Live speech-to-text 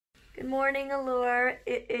morning, Allure.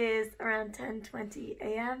 It is around 10:20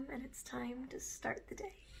 a.m. and it's time to start the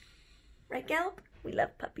day. Right, Gallup? We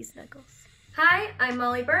love puppy snuggles. Hi, I'm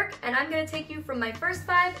Molly Burke, and I'm going to take you from my first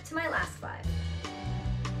 5 to my last 5.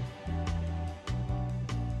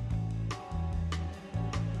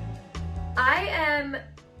 I am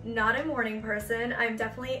not a morning person. I'm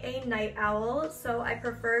definitely a night owl, so I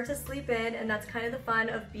prefer to sleep in, and that's kind of the fun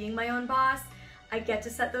of being my own boss. I get to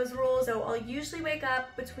set those rules, so I'll usually wake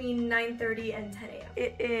up between 9:30 and 10 a.m.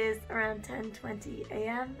 It is around 10:20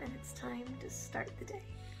 a.m. and it's time to start the day.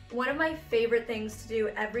 One of my favorite things to do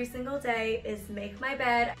every single day is make my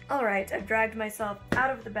bed. All right, I've dragged myself out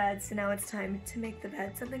of the bed, so now it's time to make the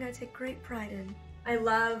bed, something I take great pride in. I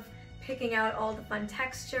love picking out all the fun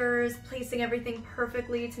textures, placing everything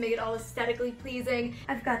perfectly to make it all aesthetically pleasing.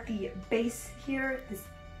 I've got the base here, this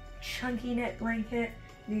chunky knit blanket,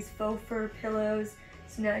 these faux fur pillows.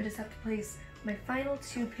 So now I just have to place my final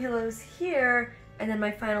 2 pillows here and then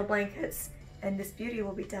my final blankets, and this beauty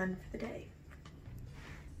will be done for the day.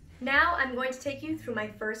 Now I'm going to take you through my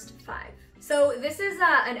first 5. So this is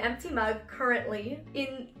an empty mug currently.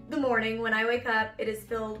 In the morning when I wake up, it is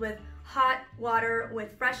filled with hot water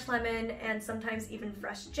with fresh lemon and sometimes even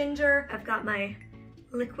fresh ginger. I've got my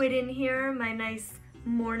liquid in here, my nice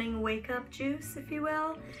morning wake-up juice, if you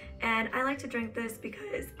will, and I like to drink this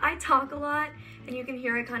because I talk a lot and you can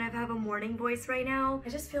hear I kind of have a morning voice right now. I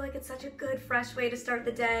just feel like it's such a good fresh way to start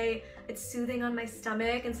the day. It's soothing on my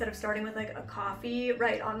stomach instead of starting with like a coffee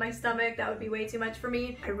right on my stomach. That would be way too much for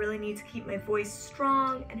me. I really need to keep my voice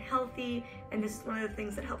strong and healthy, and this is one of the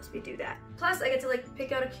things that helps me do that. Plus I get to like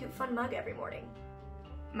pick out a cute fun mug every morning.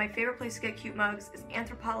 My favorite place to get cute mugs is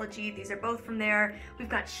Anthropologie. These are both from there. We've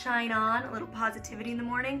got Shine On, a little positivity in the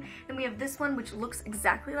morning. Then we have this one, which looks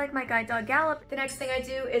exactly like my guide dog Gallup. The next thing I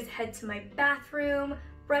do is head to my bathroom,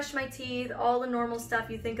 brush my teeth, all the normal stuff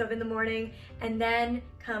you think of in the morning, and then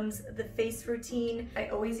comes the face routine. I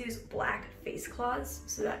always use black face cloths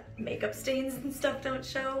so that makeup stains and stuff don't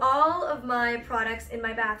show. All of my products in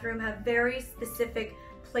my bathroom have very specific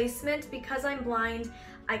placement. Because I'm blind,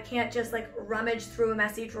 I can't just like rummage through a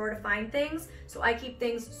messy drawer to find things, so I keep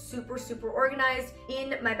things super organized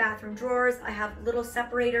in my bathroom drawers. I have little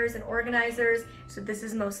separators and organizers. So this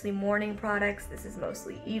is mostly morning products, this is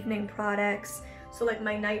mostly evening products. So like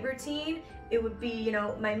my night routine, it would be, you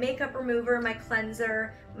know, my makeup remover, my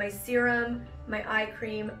cleanser, my serum, my eye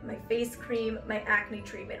cream, my face cream, my acne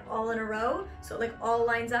treatment, all in a row, so it like all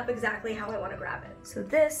lines up exactly how I want to grab it. So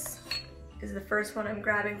this is the first one I'm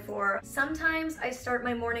grabbing for. Sometimes I start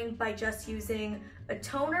my morning by just using a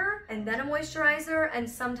toner and then a moisturizer, and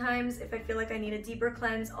sometimes if I feel like I need a deeper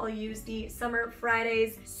cleanse, I'll use the Summer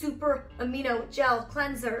Fridays Super Amino Gel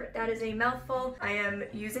Cleanser. That is a mouthful. I am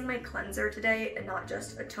using my cleanser today and not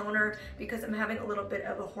just a toner because I'm having a little bit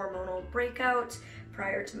of a hormonal breakout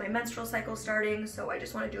prior to my menstrual cycle starting, so I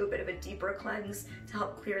just want to do a bit of a deeper cleanse to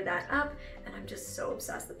help clear that up, and I'm just so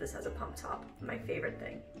obsessed that this has a pump top. My favorite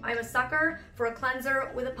thing. I'm a sucker for a cleanser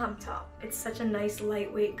with a pump top. It's such a nice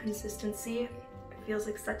lightweight consistency. It feels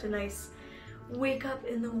like such a nice wake up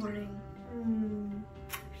in the morning.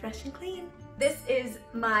 Fresh and clean. This is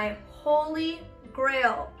my holy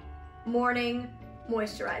grail morning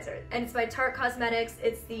moisturizer, and it's by Tarte Cosmetics.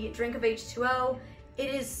 It's the Drink of H2O.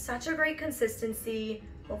 It is such a great consistency.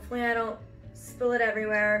 Hopefully I don't spill it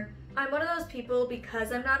everywhere. I'm one of those people,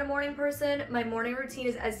 because I'm not a morning person, my morning routine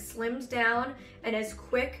is as slimmed down and as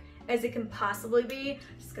quick as it can possibly be.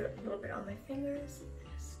 Just get a little bit on my fingers.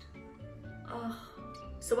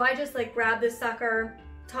 So I just like grab this sucker,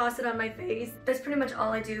 toss it on my face. That's pretty much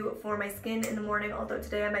all I do for my skin in the morning, although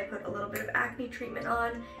today I might put a little bit of acne treatment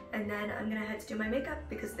on, and then I'm gonna head to do my makeup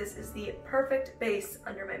because this is the perfect base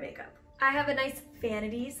under my makeup. I have a nice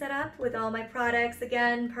vanity set up with all my products,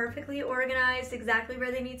 again, perfectly organized, exactly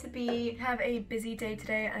where they need to be. I have a busy day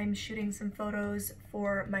today. I'm shooting some photos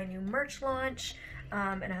for my new merch launch,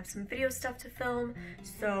 and I have some video stuff to film,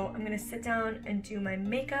 so I'm gonna sit down and do my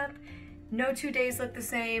makeup. No 2 days look the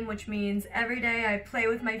same, which means every day I play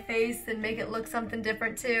with my face and make it look something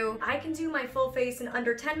different too. I can do my full face in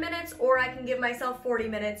under 10 minutes, or I can give myself 40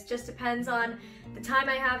 minutes. Just depends on the time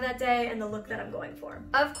I have that day and the look that I'm going for.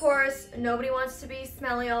 Of course, nobody wants to be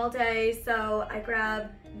smelly all day, so I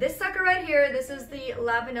grab this sucker right here. This is the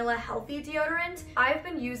La Vanilla Healthy Deodorant. I've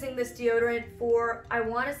been using this deodorant for, I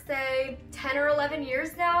want to say, 10 or 11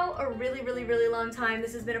 years now, a really long time.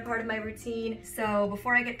 This has been a part of my routine. So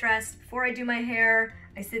before I get dressed, before I do my hair,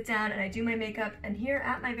 I sit down and I do my makeup, and here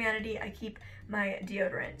at my vanity, I keep my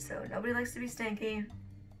deodorant. So nobody likes to be stanky.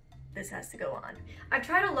 This has to go on. I've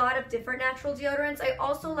tried a lot of different natural deodorants. I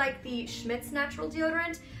also like the Schmidt's natural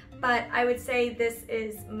deodorant, but I would say this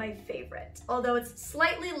is my favorite. Although it's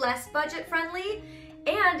slightly less budget friendly,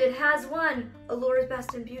 and it has won Allure's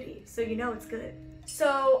Best in Beauty, so you know it's good.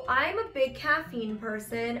 So I'm a big caffeine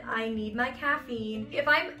person. I need my caffeine. If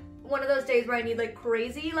I'm one of those days where I need like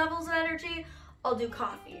crazy levels of energy, I'll do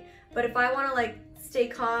coffee. But if I want to like stay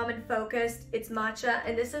calm and focused, it's matcha,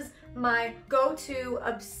 and this is my go-to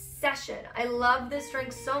obsession. I love this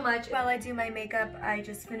drink so much. While I do my makeup, I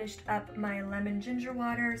just finished up my lemon ginger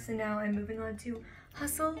water, so now I'm moving on to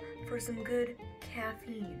hustle for some good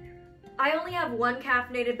caffeine. I only have one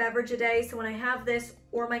caffeinated beverage a day, so when I have this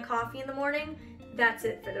or my coffee in the morning, that's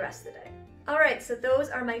it for the rest of the day. All right, so those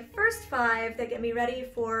are my first 5 that get me ready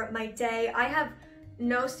for my day. I have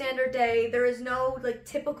no standard day. There is no like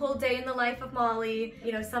typical day in the life of Molly.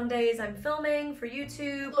 You know, some days I'm filming for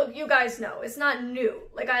YouTube. Look, you guys know, it's not new.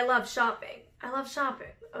 Like, I love shopping.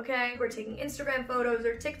 Okay? We're taking Instagram photos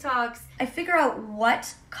or TikToks. I figure out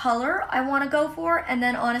what color I want to go for, and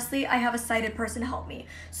then honestly, I have a sighted person help me.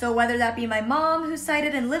 So whether that be my mom who's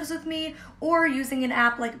sighted and lives with me, or using an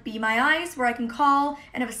app like Be My Eyes where I can call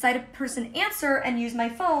and have a sighted person answer and use my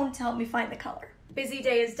phone to help me find the color. Busy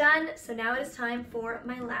day is done, so now it is time for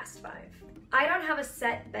my last 5. I don't have a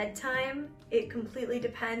set bedtime. It completely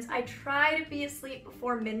depends. I try to be asleep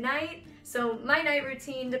before midnight. So my night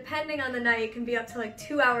routine, depending on the night, can be up to like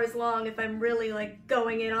 2 hours long if I'm really like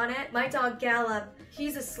going in on it. My dog Gallop,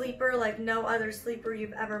 he's a sleeper like no other sleeper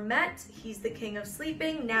you've ever met. He's the king of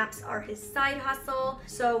sleeping. Naps are his side hustle.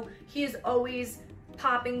 So he is always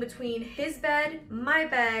popping between his bed, my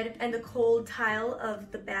bed, and the cold tile of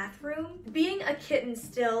the bathroom. Being a kitten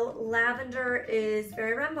still, Lavender is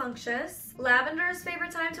very rambunctious. Lavender's favorite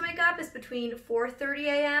time to wake up is between 4:30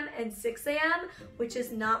 a.m. and 6 a.m., which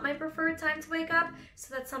is not my preferred time to wake up,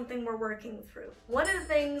 so that's something we're working through. One of the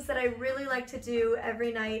things that I really like to do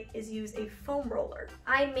every night is use a foam roller.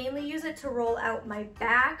 I mainly use it to roll out my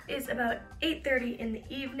back. It's about 8:30 in the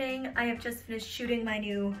evening. I have just finished shooting my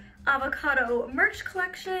new avocado merch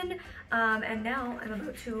collection, and now I'm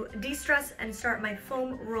about to de-stress and start my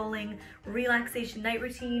foam rolling relaxation night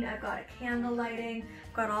routine. I've got a candle lighting,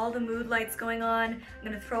 I've got all the mood lights going on. I'm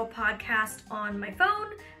gonna throw a podcast on my phone,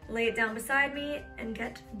 lay it down beside me, and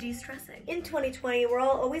get de-stressing. In 2020, we're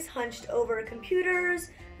all always hunched over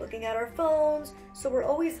computers, looking at our phones, so we're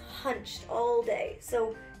always hunched all day.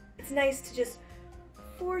 So it's nice to just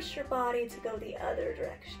force your body to go the other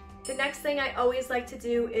direction. The next thing I always like to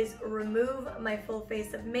do is remove my full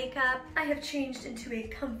face of makeup. I have changed into a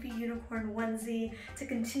comfy unicorn onesie to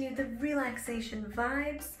continue the relaxation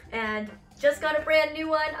vibes, and just got a brand new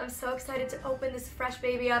one. I'm so excited to open this fresh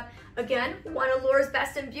baby up. Again, won Allure's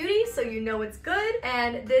Best in Beauty, so you know it's good.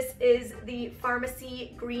 And this is the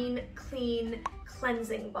Pharmacy Green Clean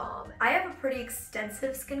Cleansing Balm. I have a pretty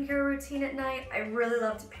extensive skincare routine at night. I really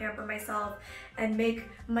love to pamper myself and make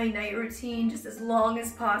my night routine just as long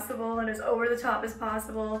as possible and as over the top as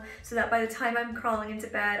possible, so that by the time I'm crawling into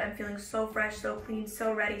bed, I'm feeling so fresh, so clean,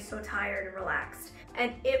 so ready, so tired and relaxed.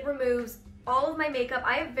 And it removes all of my makeup.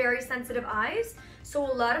 I have very sensitive eyes, so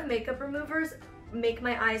a lot of makeup removers make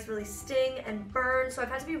my eyes really sting and burn, so I've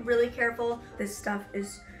had to be really careful. This stuff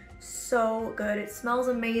is so good. It smells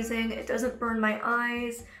amazing. It doesn't burn my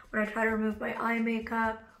eyes when I try to remove my eye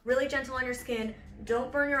makeup. Really gentle on your skin.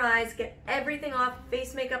 Don't burn your eyes. Get everything off,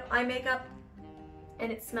 face makeup, eye makeup,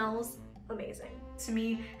 and it smells amazing. To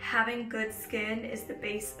me, having good skin is the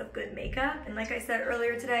base of good makeup. And like I said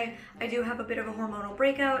earlier today, I do have a bit of a hormonal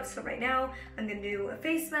breakout. So right now I'm gonna do a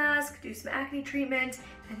face mask, do some acne treatment,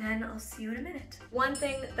 and then I'll see you in a minute. One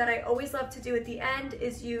thing that I always love to do at the end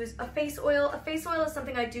is use a face oil. A face oil is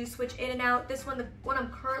something I do switch in and out. This one, the one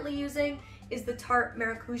I'm currently using, is the Tarte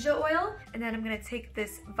Maracuja oil. And then I'm gonna take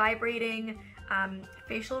this vibrating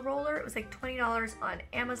facial roller. It was like $20 on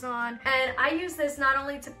Amazon. And I use this not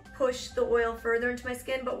only to push the oil further into my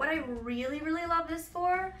skin, but what I really, really love this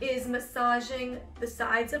for is massaging the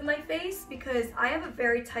sides of my face, because I have a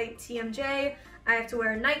very tight TMJ. I have to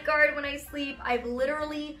wear a night guard when I sleep. I've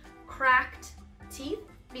literally cracked teeth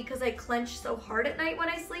because I clench so hard at night when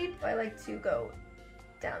I sleep. I like to go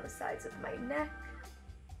down the sides of my neck,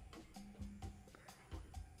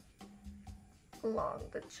 along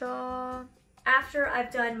the jaw. After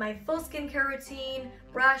I've done my full skincare routine,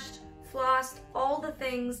 brushed, flossed, all the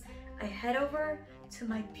things, I head over to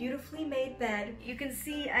my beautifully made bed. You can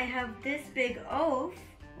see I have this big oaf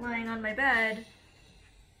lying on my bed.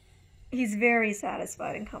 He's very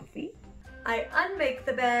satisfied and comfy. I unmake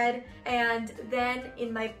the bed, and then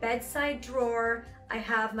in my bedside drawer, I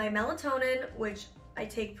have my melatonin, which I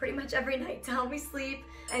take pretty much every night to help me sleep,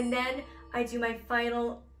 and then I do my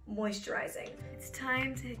final moisturizing. It's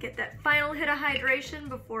time to get that final hit of hydration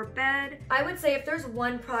before bed. I would say if there's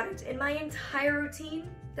one product in my entire routine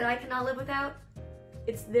that I cannot live without,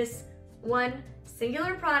 it's this one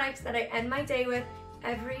singular product that I end my day with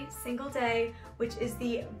every single day, which is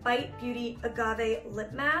the Bite Beauty Agave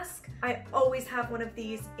Lip Mask. I always have one of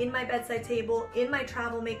these in my bedside table, in my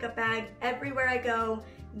travel makeup bag, everywhere I go.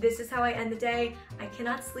 This is how I end the day. I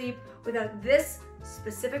cannot sleep without this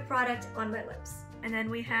specific product on my lips. And then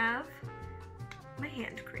we have my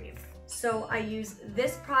hand cream. So I use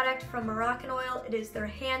this product from Moroccanoil. It is their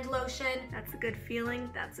hand lotion. That's a good feeling.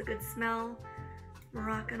 That's a good smell.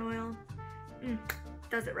 Moroccanoil.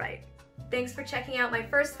 Does it right. Thanks for checking out my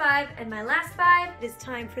first 5 and my last 5. It is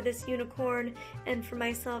time for this unicorn and for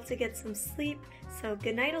myself to get some sleep. So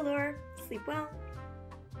good night, Allure. Sleep well.